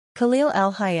Khalil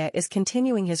al-Hayya is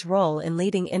continuing his role in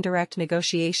leading indirect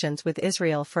negotiations with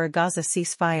Israel for a Gaza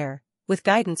ceasefire, with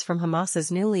guidance from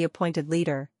Hamas's newly appointed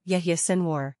leader, Yahya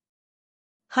Sinwar.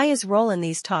 Hayya's role in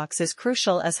these talks is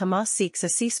crucial as Hamas seeks a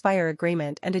ceasefire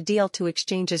agreement and a deal to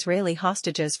exchange Israeli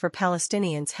hostages for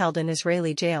Palestinians held in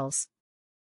Israeli jails.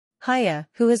 Hayya,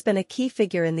 who has been a key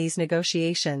figure in these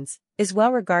negotiations, is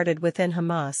well regarded within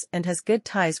Hamas and has good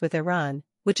ties with Iran,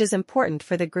 which is important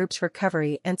for the group's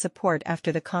recovery and support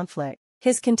after the conflict.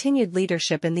 His continued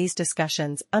leadership in these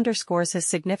discussions underscores his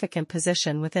significant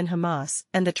position within Hamas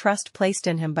and the trust placed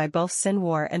in him by both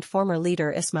Sinwar and former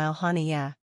leader Ismail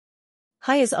Haniyeh.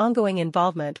 Hayya's ongoing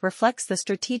involvement reflects the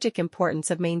strategic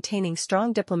importance of maintaining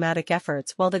strong diplomatic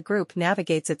efforts while the group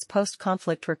navigates its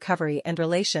post-conflict recovery and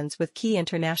relations with key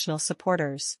international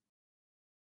supporters.